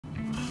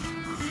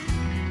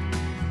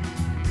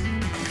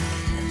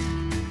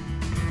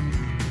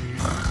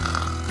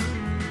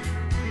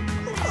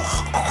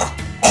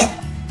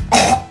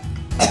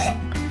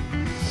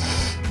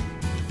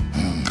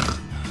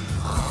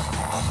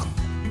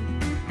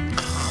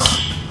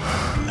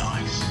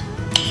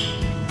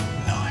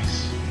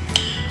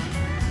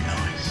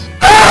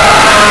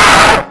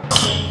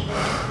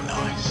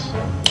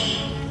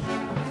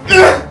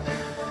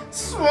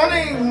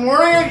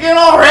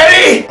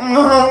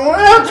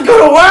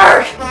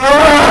work!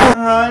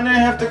 And I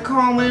have to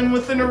call in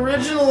with an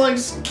original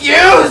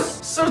excuse!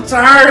 So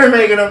tired of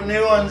making up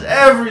new ones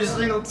every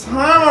single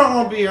time I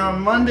won't be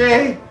on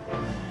Monday.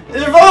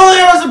 If only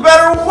there was a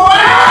better way!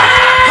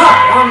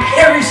 Hi, I'm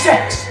Harry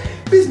Sachs,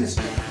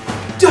 businessman,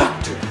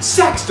 doctor,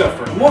 sack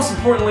stuffer, and most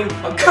importantly,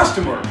 a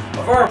customer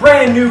of our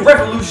brand new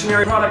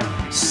revolutionary product,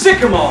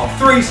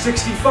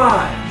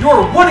 SikemAll365.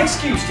 Your one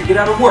excuse to get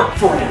out of work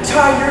for an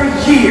entire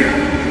year.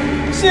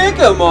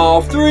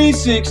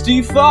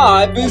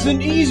 SikemAll365 is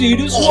an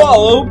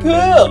easy-to-swallow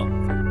pill.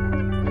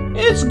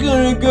 It's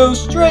gonna go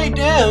straight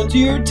down to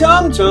your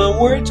tum-tum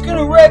where it's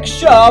gonna wreck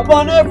shop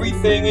on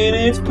everything in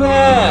its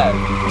path.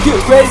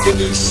 Get ready to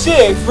be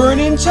sick for an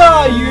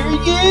entire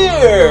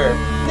year.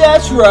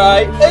 That's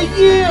right, a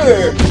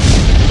year.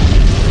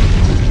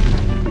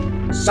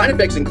 Side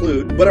effects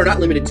include, but are not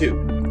limited to,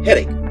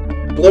 headache,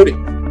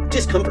 bloating,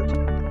 discomfort,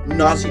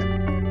 nausea,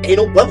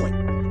 anal bubbling,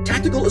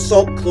 tactical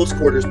assault close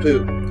quarters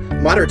poo,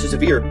 moderate to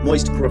severe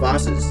moist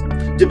crevasses,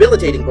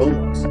 debilitating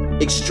bone loss,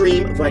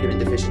 extreme vitamin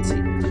deficiency,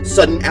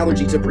 sudden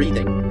allergy to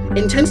breathing,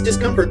 intense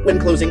discomfort when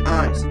closing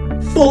eyes,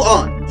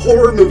 full-on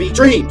horror movie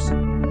dreams,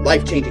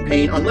 life-changing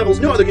pain on levels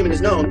no other human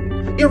has known,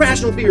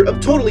 irrational fear of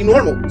totally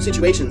normal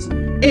situations,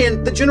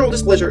 and the general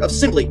displeasure of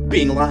simply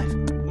being alive.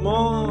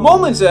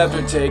 Moments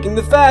after taking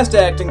the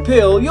fast-acting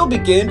pill, you'll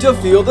begin to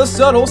feel the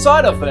subtle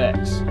side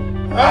effects.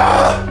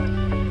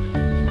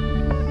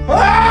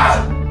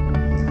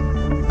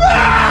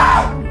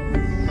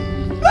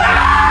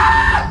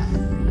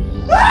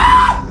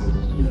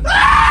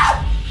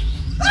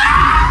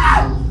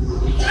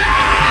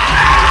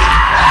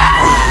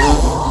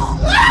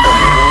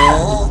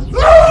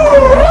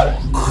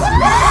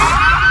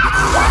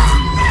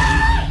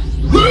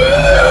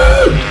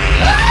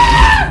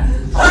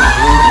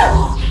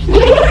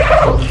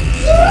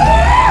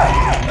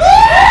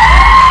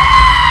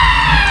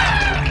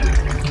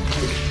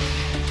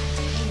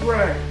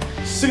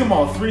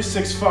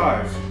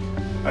 SikemAll365.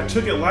 I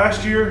took it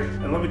last year,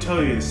 and let me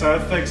tell you, the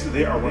side effects,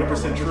 they are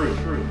 100% true.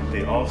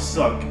 They all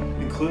suck,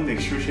 including the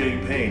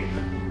excruciating pain.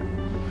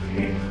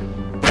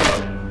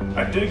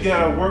 I did get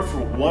out of work for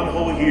 1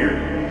 whole year.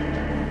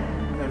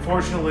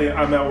 Unfortunately,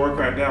 I'm at work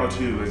right now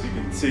too, as you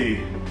can see.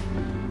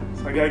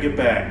 So I gotta get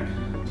back.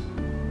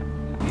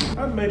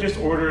 I may just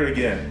order it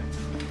again.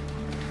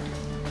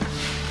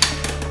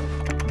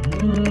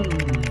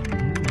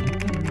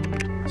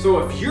 So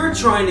if you're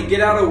trying to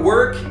get out of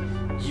work,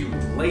 you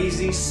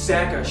lazy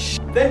sack of shit,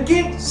 then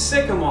get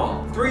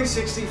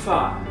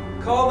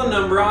SikemAll365. Call the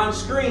number on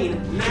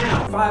screen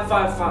now,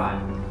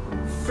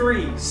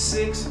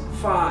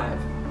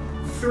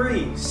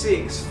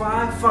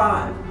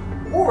 555-365-3655,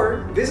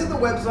 or visit the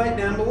website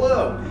down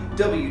below,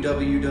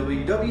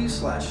 www./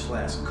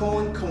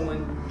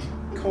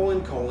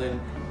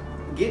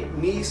 get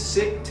me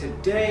sick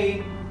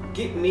today,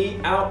 get me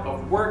out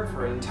of work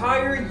for an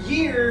entire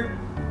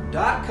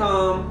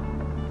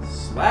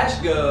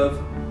year.com/gov.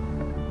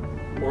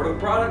 Order the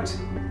product,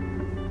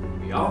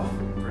 be off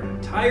for an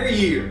entire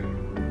year.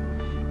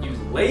 You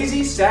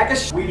lazy sack of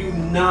shit. We do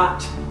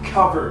not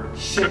cover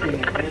shipping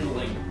and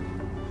handling.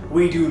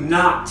 We do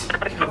not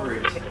cover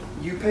it.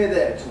 You pay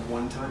that. It's a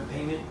one-time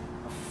payment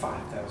of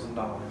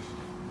 $5,000.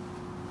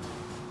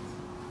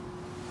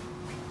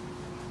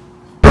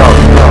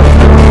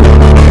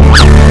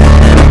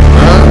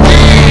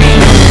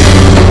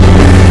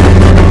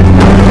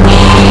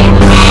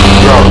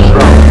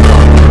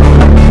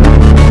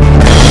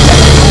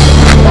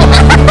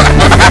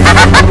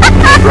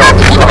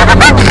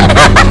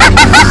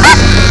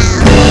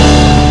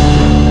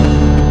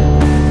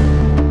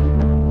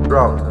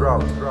 Dropped.